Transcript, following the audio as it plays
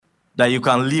that you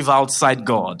can live outside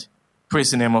God.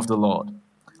 Praise the name of the Lord.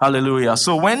 Hallelujah.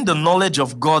 So when the knowledge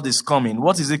of God is coming,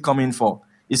 what is it coming for?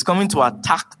 It's coming to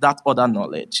attack that other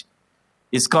knowledge.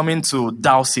 It's coming to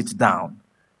douse it down.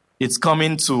 It's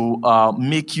coming to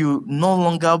make you no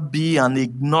longer be an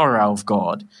ignorer of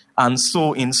God. And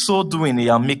so in so doing,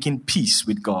 you are making peace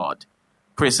with God.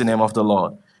 Praise the name of the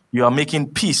Lord. You are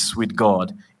making peace with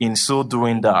God in so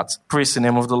doing that. Praise the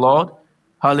name of the Lord.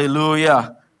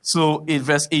 Hallelujah. So in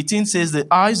verse 18 says, the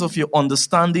eyes of your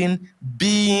understanding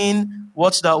being,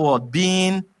 watch that word,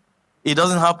 being, it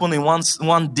doesn't happen in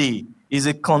one day. It's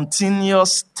a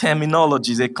continuous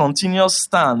terminology, it's a continuous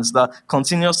stance that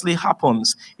continuously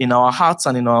happens in our hearts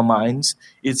and in our minds.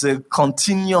 It's a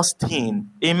continuous thing.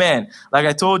 Amen. Like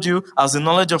I told you, as the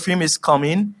knowledge of him is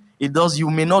coming, you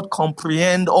may not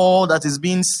comprehend all that is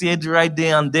being said right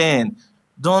there and then.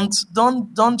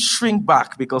 Don't shrink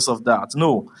back because of that.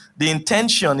 No, the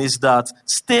intention is that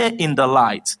stay in the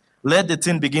light. Let the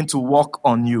thing begin to work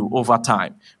on you over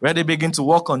time. Let it begin to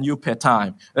work on you per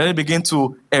time. Let it begin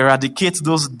to eradicate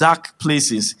those dark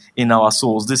places in our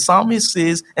souls. The psalmist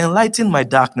says, enlighten my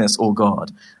darkness, O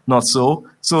God. Not so.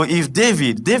 So if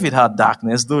David had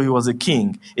darkness, though he was a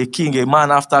king, a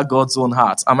man after God's own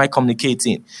heart. Am I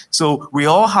communicating? So we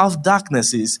all have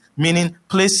darknesses, meaning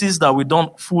places that we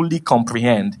don't fully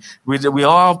comprehend. We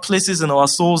all have places in our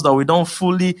souls that we don't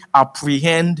fully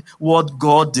apprehend what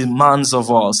God demands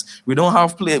of us. We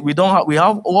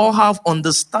all have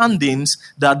understandings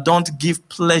that don't give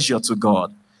pleasure to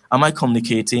God. Am I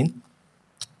communicating?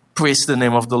 Praise the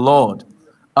name of the Lord.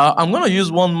 I'm going to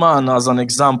use one man as an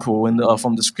example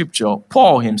from the scripture,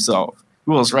 Paul himself,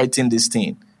 who was writing this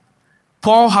thing.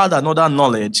 Paul had another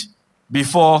knowledge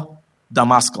before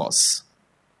Damascus.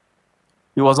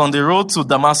 He was on the road to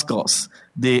Damascus.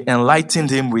 They enlightened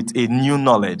him with a new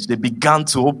knowledge. They began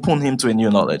to open him to a new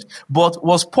knowledge. But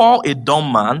was Paul a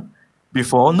dumb man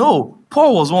before? No.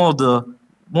 Paul was one of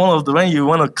the, when you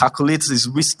want to calculate his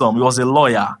wisdom, he was a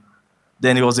lawyer.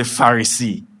 Then he was a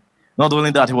Pharisee. Not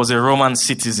only that, he was a Roman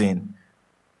citizen.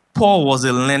 Paul was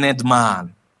a learned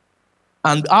man.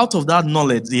 And out of that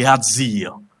knowledge, he had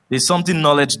zeal. There's something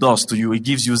knowledge does to you. It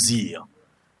gives you zeal.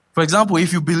 For example,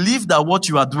 if you believe that what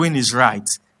you are doing is right,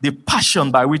 the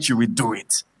passion by which you will do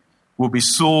it will be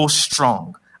so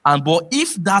strong. But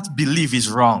if that belief is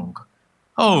wrong,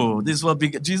 this is what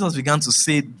Jesus began to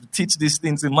teach these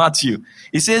things in Matthew.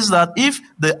 He says that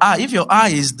if your eye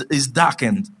is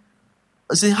darkened,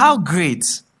 say, how great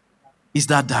is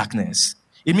that darkness?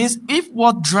 It means if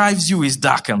what drives you is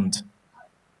darkened,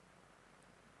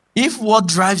 if what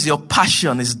drives your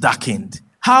passion is darkened,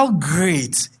 how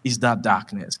great is that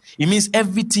darkness? It means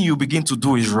everything you begin to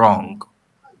do is wrong.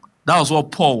 That was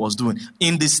what Paul was doing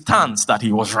in the stance that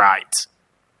he was right.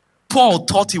 Paul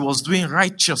thought he was doing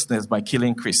righteousness by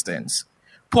killing Christians.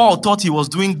 Paul thought he was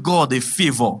doing God a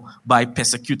favor by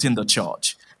persecuting the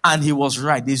church. And he was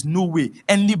right. There's no way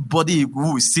anybody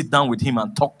who will sit down with him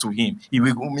and talk to him, he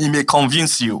may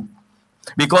convince you.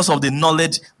 Because of the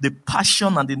knowledge, the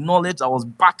passion and the knowledge that was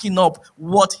backing up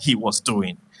what he was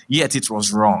doing. Yet it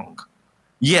was wrong.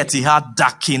 Yet he had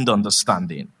darkened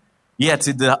understanding. Yet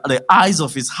the eyes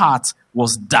of his heart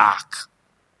was dark.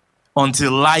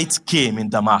 Until light came in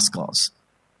Damascus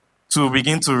to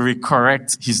begin to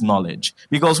recorrect his knowledge.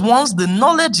 Because once the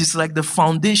knowledge is like the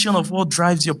foundation of what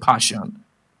drives your passion.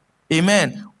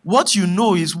 Amen. What you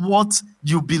know is what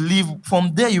you believe.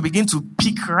 From there, you begin to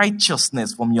pick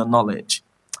righteousness from your knowledge.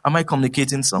 Am I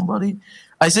communicating somebody?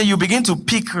 I say you begin to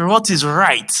pick what is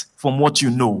right from what you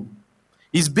know.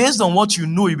 It's based on what you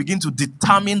know, you begin to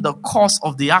determine the course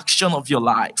of the action of your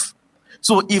life.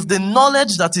 So if the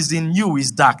knowledge that is in you is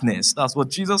darkness, that's what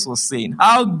Jesus was saying.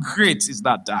 How great is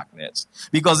that darkness?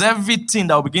 Because everything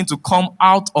that will begin to come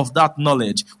out of that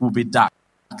knowledge will be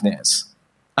darkness.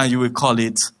 And you will call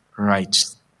it right.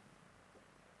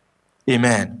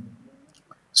 Amen.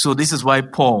 So this is why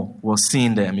Paul was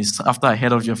seeing them. It's after I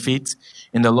heard of your faith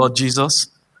in the Lord Jesus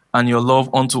and your love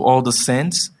unto all the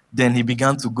saints, then he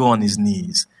began to go on his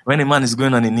knees. When a man is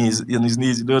going on his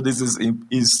knees,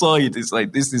 he saw it. It's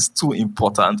like, this is too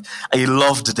important. He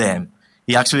loved them.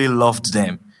 He actually loved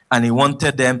them. And he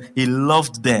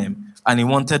loved them. And he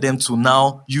wanted them to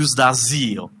now use that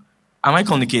zeal. Am I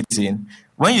communicating?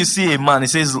 When you see a man, he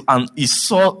says, and he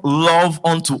saw love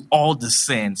unto all the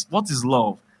saints. What is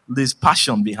love? There's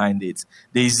passion behind it.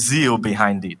 There's zeal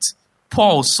behind it.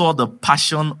 Paul saw the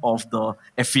passion of the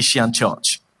Ephesian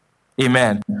church.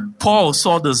 Amen. Paul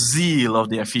saw the zeal of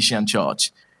the Ephesian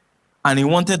church. And he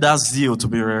wanted that zeal to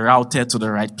be rerouted to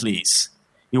the right place.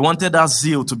 He wanted that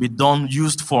zeal to be done,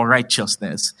 used for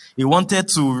righteousness. He wanted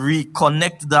to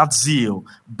reconnect that zeal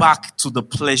back to the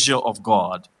pleasure of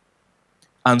God.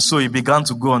 And so he began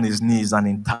to go on his knees and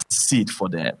intercede for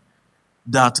them.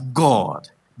 That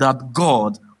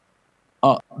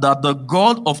the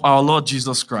God of our Lord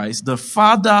Jesus Christ, the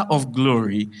Father of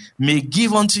glory, may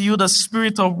give unto you the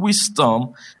spirit of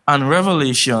wisdom and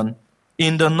revelation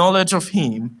in the knowledge of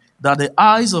him, that the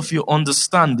eyes of your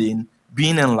understanding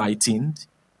being enlightened,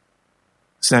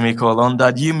 semicolon,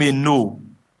 that you may know.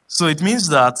 So it means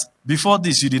that before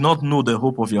this, you did not know the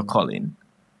hope of your calling.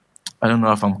 I don't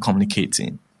know if I'm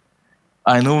communicating.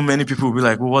 I know many people will be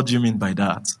like, well, what do you mean by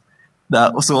that?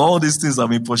 So all these things I've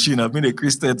been pursuing, I've been a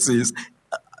Christian since.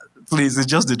 Please, it's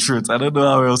just the truth. I don't know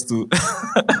how else to.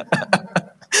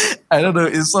 I don't know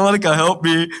if somebody can help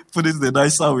me put it in a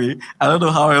nicer way. I don't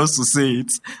know how else to say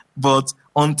it. But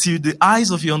until the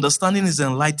eyes of your understanding is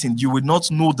enlightened, you will not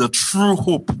know the true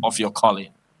hope of your calling.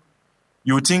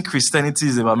 You would think Christianity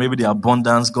is about maybe the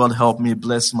abundance. God help me,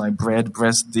 bless my bread,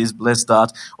 bless this, bless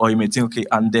that. Or you may think, okay,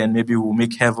 and then maybe we'll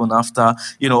make heaven after.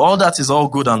 All that is all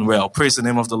good and well. Praise the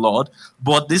name of the Lord.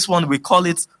 But this one, we call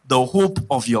it the hope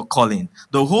of your calling.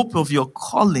 The hope of your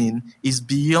calling is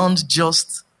beyond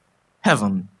just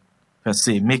heaven, per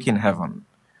se, making heaven.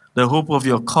 The hope of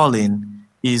your calling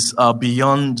is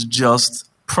beyond just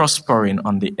prospering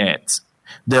on the earth.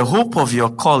 The hope of your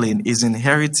calling is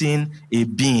inheriting a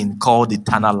being called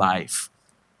eternal life.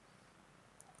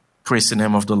 Praise the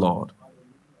name of the Lord.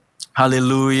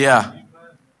 Hallelujah.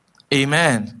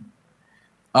 Amen.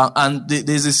 And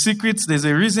there's a secret, there's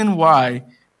a reason why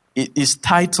it is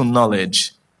tied to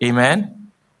knowledge.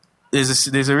 Amen.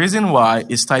 There's a reason why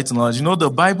it's tied to knowledge. The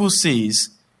Bible says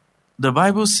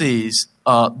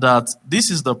that this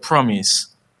is the promise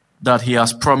that he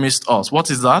has promised us.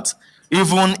 What is that?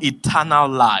 Even eternal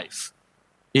life.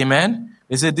 Amen.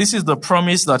 They say this is the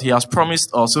promise that he has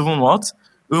promised us. Even what?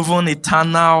 Even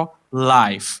eternal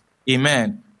life.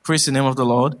 Amen. Praise the name of the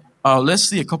Lord. Let's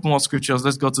see a couple more scriptures.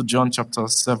 Let's go to John chapter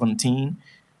 17.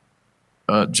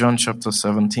 John chapter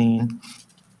 17.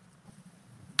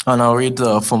 And I'll read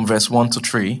from verse 1 to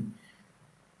 3.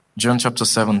 John chapter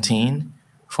 17,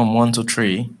 from 1 to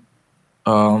 3.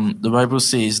 The Bible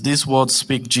says, "These words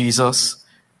speak Jesus,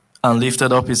 and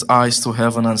lifted up his eyes to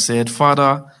heaven and said,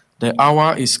 Father, the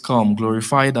hour is come,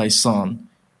 glorify thy Son,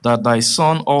 that thy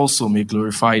Son also may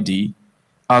glorify thee,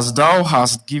 as thou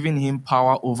hast given him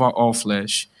power over all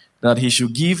flesh, that he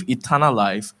should give eternal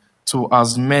life to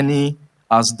as many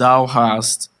as thou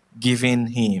hast given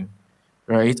him."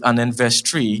 Right? And then verse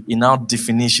 3, in our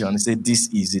definition, it said, this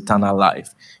is eternal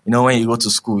life. When you go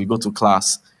to school, you go to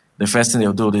class, the first thing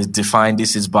they'll do is define,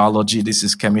 this is biology, this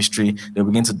is chemistry. They'll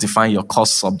begin to define your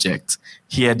course subject.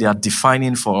 Here they are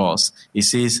defining for us. It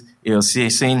says,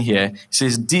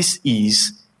 this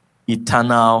is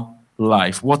eternal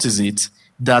life. What is it?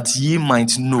 That ye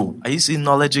might know. Are you seeing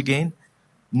knowledge again?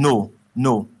 No.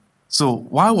 So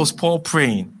why was Paul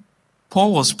praying?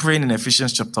 Paul was praying in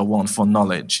Ephesians chapter 1 for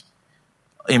knowledge.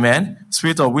 Amen.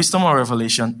 Spirit of wisdom or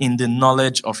revelation in the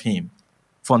knowledge of him.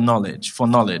 For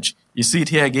knowledge. You see it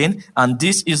here again. And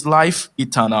this is life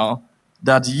eternal,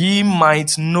 that ye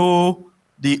might know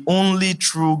the only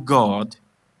true God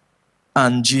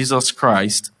and Jesus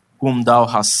Christ, whom thou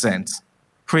hast sent.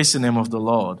 Praise the name of the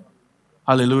Lord.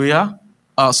 Hallelujah.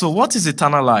 So what is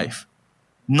eternal life?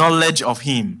 Knowledge of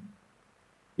him.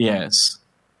 Yes.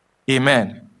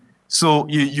 Amen. So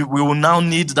we will now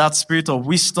need that spirit of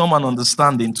wisdom and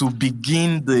understanding to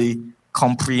begin the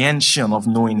comprehension of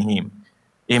knowing him.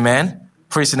 Amen.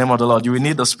 Praise the name of the Lord. You will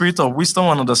need the spirit of wisdom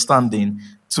and understanding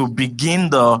to begin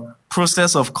the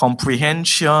process of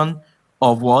comprehension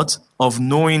of what? Of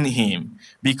knowing him.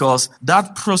 Because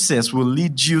that process will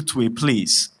lead you to a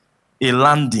place, a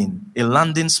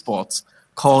landing spot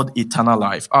called eternal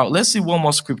life. Let's see one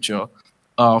more scripture.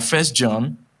 1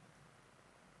 John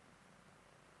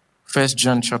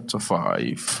chapter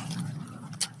 5.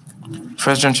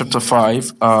 1 John chapter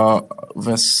 5,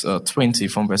 verse 20.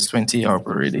 From verse 20, I'll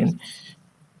be reading.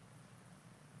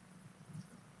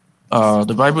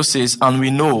 The Bible says, "And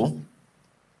we know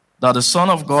that the Son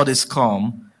of God is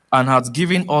come and hath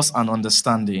given us an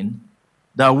understanding,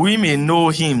 that we may know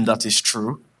him that is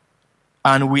true,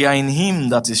 and we are in him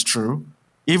that is true,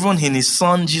 even in his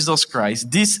Son Jesus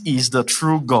Christ. This is the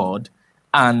true God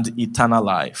and eternal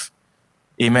life."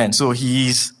 Amen. So he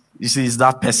is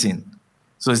that person.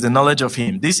 So it's the knowledge of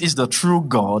him. This is the true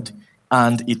God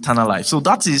and eternal life. So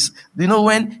that is,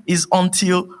 when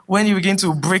you begin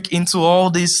to break into all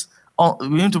this, we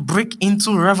need to break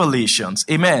into revelations.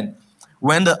 Amen.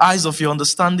 When the eyes of your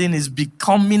understanding is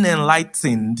becoming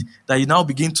enlightened, that you now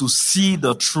begin to see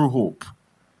the true hope.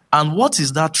 And what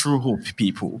is that true hope,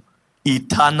 people?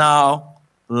 Eternal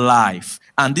life.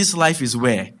 And this life is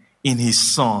where? In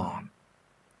his Son.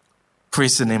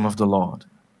 Praise the name of the Lord.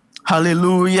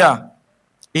 Hallelujah.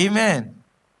 Amen.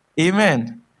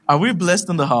 Amen. Are we blessed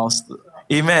in the house?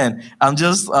 Amen. I'm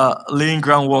just laying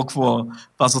groundwork for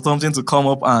Pastor Thompson to come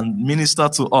up and minister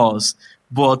to us.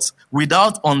 But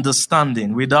without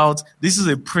understanding, this is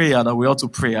a prayer that we ought to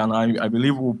pray. And I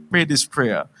believe we'll pray this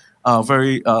prayer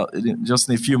just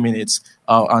in a few minutes.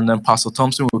 And then Pastor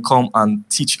Thompson will come and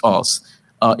teach us.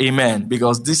 Amen.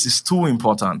 Because this is too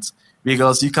important.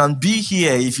 Because you can be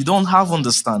here if you don't have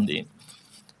understanding.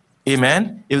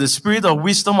 Amen. If the spirit of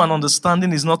wisdom and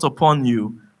understanding is not upon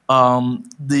you,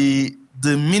 the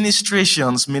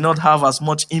ministrations may not have as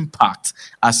much impact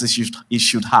as it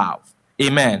should have.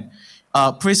 Amen.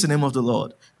 Praise the name of the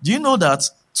Lord. Do you know that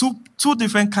two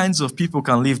different kinds of people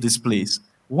can leave this place?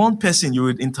 One person, you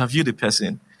would interview the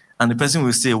person, and the person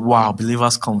will say, wow,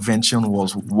 Believers Convention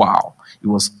was wow. It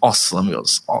was awesome. It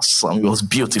was awesome. It was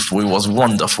beautiful. It was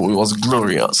wonderful. It was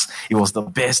glorious. It was the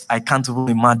best. I can't even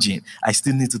imagine. I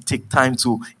still need to take time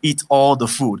to eat all the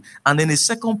food. And then a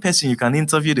second person, you can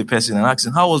interview the person and ask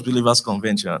him, how was Believers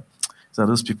Convention? So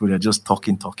those people, they're just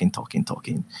talking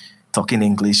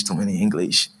English, too many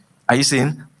English. Are you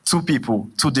saying two people,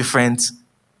 two different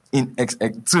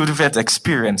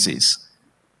experiences?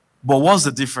 But what's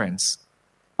the difference?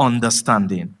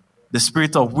 Understanding. The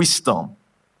spirit of wisdom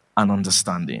and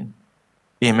understanding.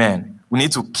 Amen. We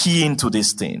need to key into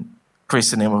this thing.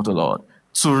 Praise the name of the Lord.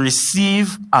 To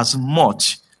receive as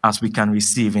much as we can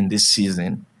receive in this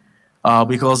season.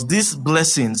 Because these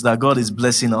blessings that God is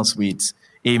blessing us with.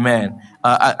 Amen.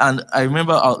 And I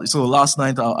remember, so last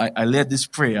night I led this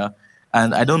prayer.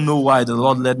 And I don't know why the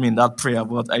Lord led me in that prayer.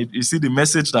 But you see the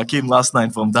message that came last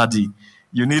night from Daddy.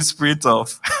 You need spirit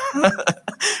of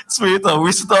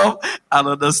wisdom and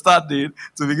understanding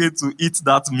to begin to eat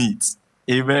that meat.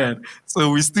 Amen.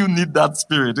 So we still need that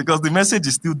spirit because the message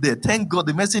is still there. Thank God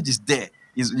the message is there.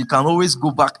 You can always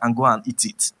go back and go and eat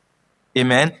it.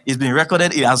 Amen. It's been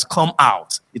recorded. It has come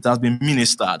out. It has been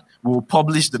ministered. We will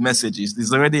publish the messages.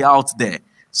 It's already out there.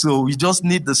 So we just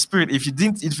need the spirit. If you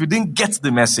didn't get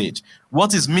the message,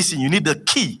 what is missing? You need the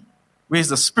key, which is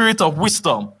the spirit of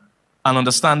wisdom and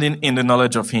understanding in the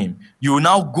knowledge of him. You will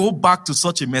now go back to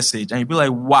such a message and you'll be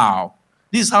like, wow,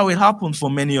 this is how it happened for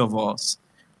many of us.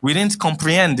 We didn't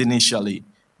comprehend initially,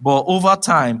 but over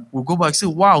time, we'll go back and say,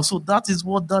 wow, so that is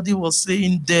what Daddy was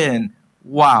saying then.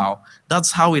 Wow,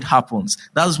 that's how it happens.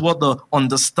 That's what the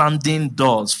understanding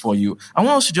does for you. I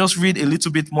want us to just read a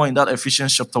little bit more in that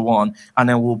Ephesians chapter 1, and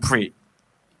then we'll pray.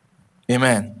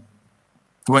 Amen.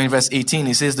 We're in verse 18.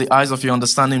 It says, the eyes of your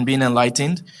understanding being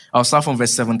enlightened. I'll start from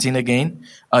verse 17 again.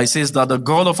 It says that the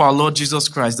God of our Lord Jesus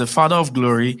Christ, the Father of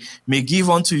glory, may give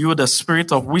unto you the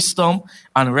spirit of wisdom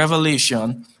and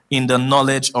revelation in the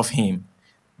knowledge of him.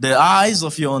 The eyes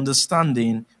of your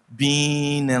understanding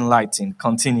being enlightened,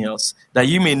 continuous, that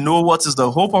you may know what is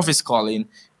the hope of his calling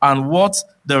and what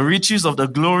the riches of the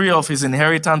glory of his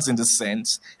inheritance in the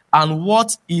saints, and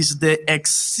what is the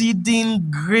exceeding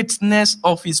greatness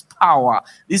of his power.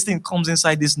 This thing comes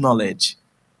inside this knowledge.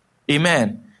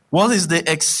 Amen. What is the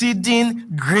exceeding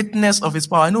greatness of his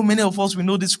power? I know many of us, we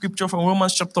know this scripture from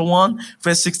Romans chapter 1,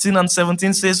 verse 16 and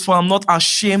 17 says, for I'm not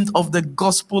ashamed of the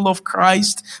gospel of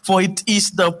Christ, for it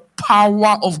is the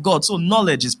power of God. So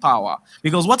knowledge is power.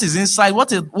 Because what is inside,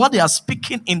 what they are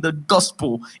speaking in the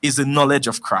gospel is the knowledge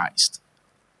of Christ.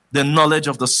 The knowledge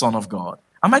of the Son of God.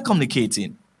 Am I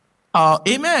communicating?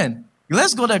 Amen.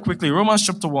 Let's go there quickly. Romans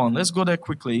chapter 1. Let's go there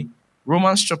quickly.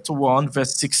 Romans chapter 1,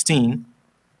 verse 16.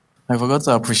 I forgot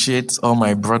to appreciate all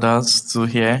my brothers still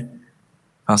here.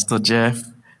 Pastor Jeff,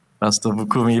 Pastor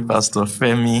Bukumi, Pastor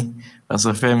Femi.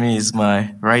 Pastor Femi is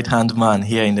my right-hand man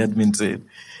here in Edmonton.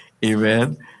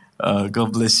 Amen.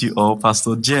 God bless you all.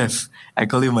 Pastor Jeff, I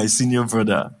call him my senior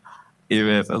brother.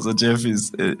 Amen. Pastor Jeff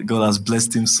God has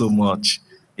blessed him so much.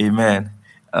 Amen.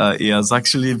 He has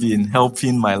actually been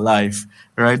helping my life,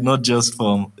 right? Not just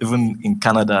from even in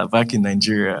Canada, back in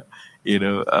Nigeria.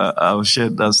 I'll share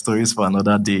that stories for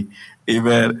another day.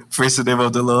 Amen. Praise the name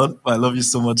of the Lord. I love you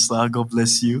so much, sir. God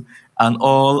bless you. And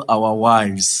all our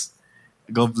wives.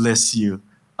 God bless you.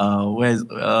 Where's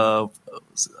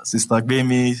Sister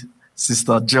Gbemi,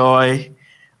 Sister Joy,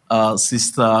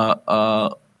 Sister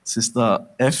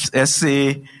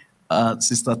F.S.A.,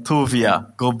 Sister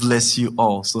Tovia. God bless you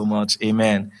all so much.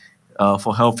 Amen.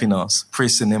 For helping us.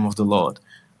 Praise the name of the Lord.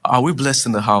 Are we blessed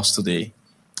in the house today?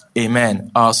 Amen.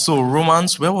 So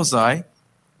Romans, where was I?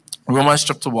 Romans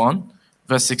chapter 1,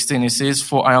 Verse 16, it says,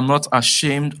 "For I am not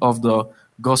ashamed of the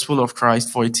gospel of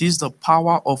Christ, for it is the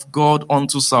power of God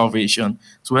unto salvation,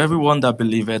 to everyone that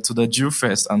believeth, to the Jew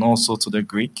first, and also to the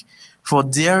Greek. For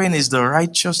therein is the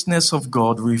righteousness of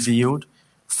God revealed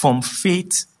from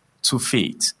faith to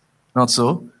faith." Not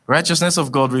so? Righteousness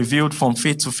of God revealed from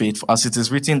faith to faith, as it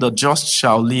is written, "The just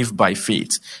shall live by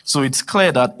faith." So it's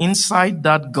clear that inside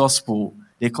that gospel,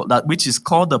 that which is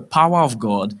called the power of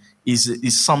God, is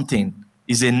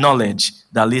a knowledge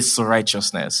that leads to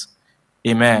righteousness.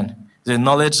 Amen. The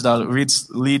knowledge that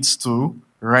leads to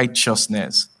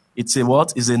righteousness. It's a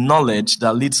what? It's a knowledge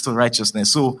that leads to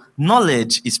righteousness. So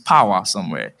knowledge is power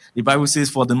somewhere. The Bible says,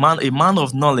 "For a man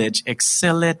of knowledge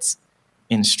excelleth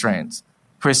in strength."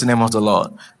 Praise the name of the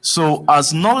Lord. So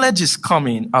as knowledge is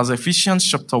coming, as Ephesians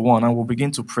chapter 1, and we'll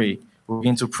begin to pray. We'll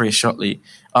begin to pray shortly.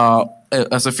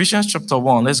 As Ephesians chapter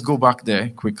 1, let's go back there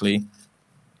quickly.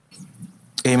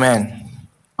 Amen.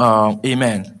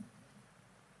 Amen.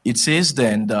 It says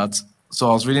then that, so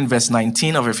I was reading verse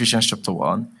 19 of Ephesians chapter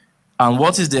 1. "And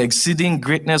what is the exceeding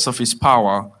greatness of his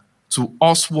power to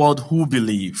usward who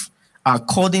believe,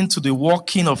 according to the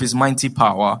working of his mighty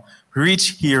power, which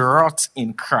he wrought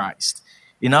in Christ."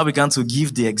 He now began to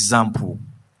give the example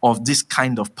of this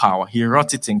kind of power. He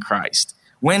wrought it in Christ,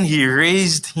 when he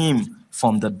raised him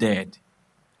from the dead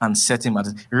and set him at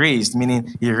raised,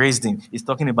 meaning he raised him. He's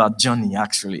talking about Johnny,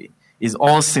 actually. It's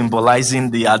all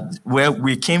symbolizing where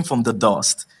we came from, the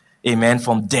dust. Amen.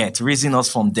 From death, raising us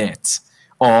from death.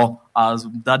 Or as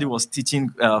Daddy was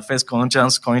teaching, 1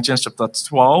 Corinthians chapter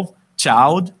 12,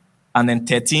 child, and then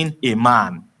 13, a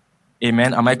man.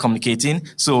 Amen. Am I communicating?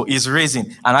 So he's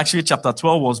raising. And actually chapter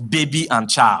 12 was baby and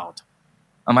child.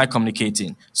 Am I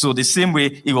communicating? So the same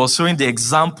way, he was showing the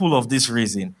example of this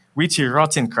raising, which he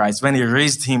wrought in Christ when he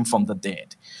raised him from the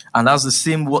dead. And that's the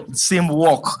same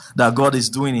work that God is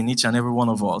doing in each and every one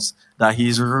of us, that he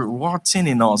is working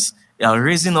in us,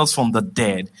 raising us from the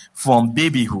dead, from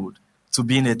babyhood to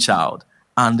being a child,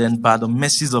 and then by the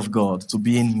mercies of God to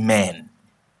being men.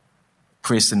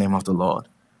 Praise the name of the Lord.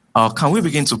 Can we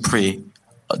begin to pray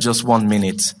just 1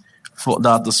 minute, for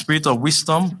that the spirit of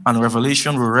wisdom and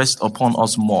revelation will rest upon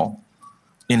us more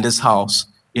in this house,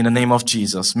 in the name of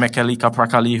Jesus. Mekelika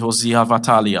prakalihosia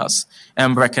vatalias,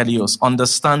 embrekelios.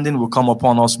 Understanding will come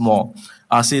upon us more.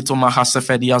 I say to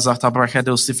Mahasefedi Azata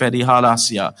Brakedo Sifedi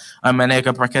Halasia,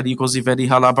 Ameneka Prakadiko Zivedi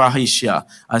Halabrahisia.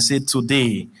 I say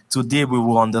today we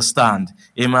will understand.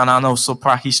 Emanano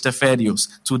Soprahistefedios.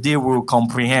 Today we will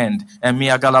comprehend.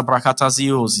 Emiagala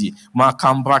Brakataziosi,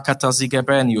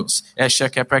 Makambrakatazigebenios,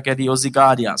 Esheke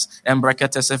Prekediozigadias,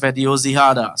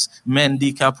 Embreketesefediozihadas,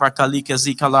 Mendika Prakalike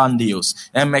Zikalandios,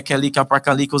 Emekelika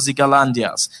Prakaliko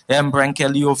Zigalandias,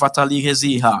 Embrenkelio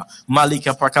Fataliheziha,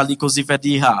 Malika Prakaliko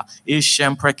Zivediha, Ishem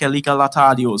Prekelika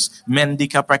Latadios,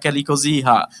 Mendika Prekeliko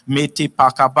Ziha, Meti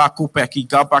Pakabaku Peki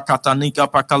Gabakatanika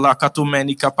Pakalakatu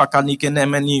Menika Pakanike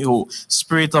Nemeniho,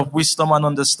 spirit of wisdom and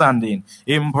understanding,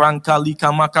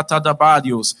 Imbrankalika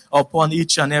Makatadabadios, upon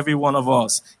each and every one of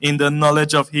us, in the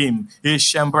knowledge of him,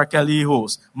 Ishem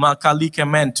Prekelihos, Makalike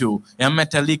Mentu,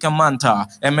 Emetelika Manta,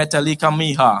 Emetelika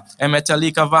Miha,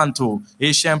 Emetelika Vantu,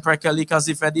 Ishem Prekelika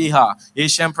Zifediha,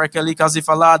 Ishem Prekelika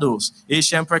Zifalados,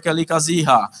 Ishem Prekelika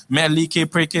Ziha, Melike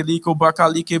Prekeliko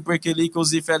Bakalike Prekeliko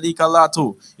Zifelika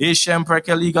Latu, Ishem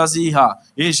Prekelika Ziha,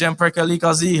 Ishem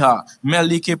Prekelika Ziha,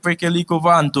 Melike Prekeliko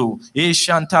Vantu,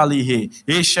 Ishantalihe,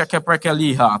 Isheke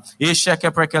Prekeliha,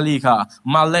 Isheke Prekeliha,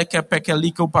 Maleke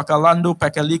Pekeliko Pakalando,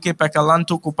 Pekelike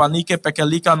Pekalanto, Kupanike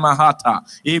Pekelika Mahata,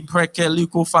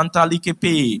 Prekeliko Fantalike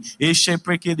Pe, Ishe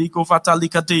Prekeliko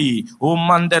Fatalikati, O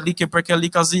Mandelike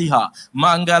Prekelika Ziha,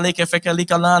 Mangaleke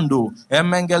Fekelika Lando,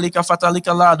 Emengelika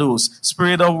Fatalika Lados,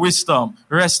 spirit of wisdom,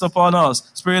 rest upon us.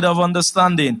 Spirit of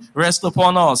understanding, rest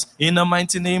upon us. In the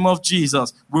mighty name of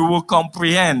Jesus, we will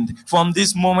comprehend from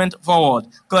this moment forward.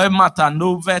 Klemata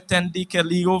no vetendike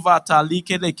liovata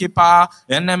like lekepa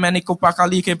enemeniko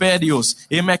pakalike bedios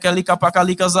emekelika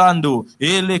pakalika zando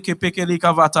eleke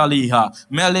pekelika vataliha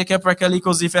meleke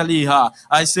prekeliko zifeliha.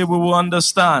 I say we will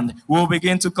understand. We'll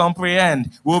begin to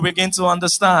comprehend. We'll begin to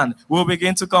understand. We'll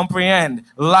begin to comprehend.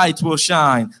 Light will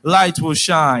shine. Light will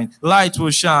shine. Light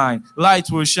will shine. Light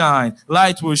will shine.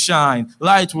 Light will shine.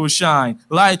 Light will shine.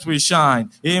 Light will shine.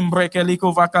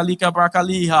 Imbrekeliko vakalika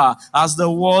brakaliha. As the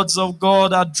words of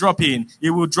God are dropping, it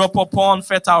will drop upon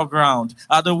fertile ground.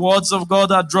 As the words of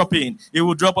God are dropping, it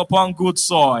will drop upon good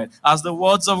soil. As the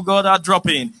words of God are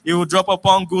dropping, it will drop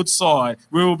upon good soil.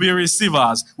 We will be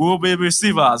receivers. We will be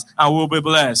receivers and we will be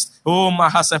blessed. Oh,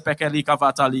 Mahasepekelika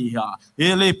vataliha.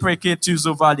 Ele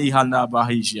preketuzovaliha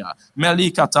nabahija.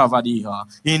 Melika tavadiha.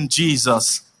 In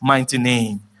Jesus' mighty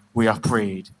name, we have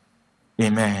prayed.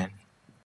 Amen.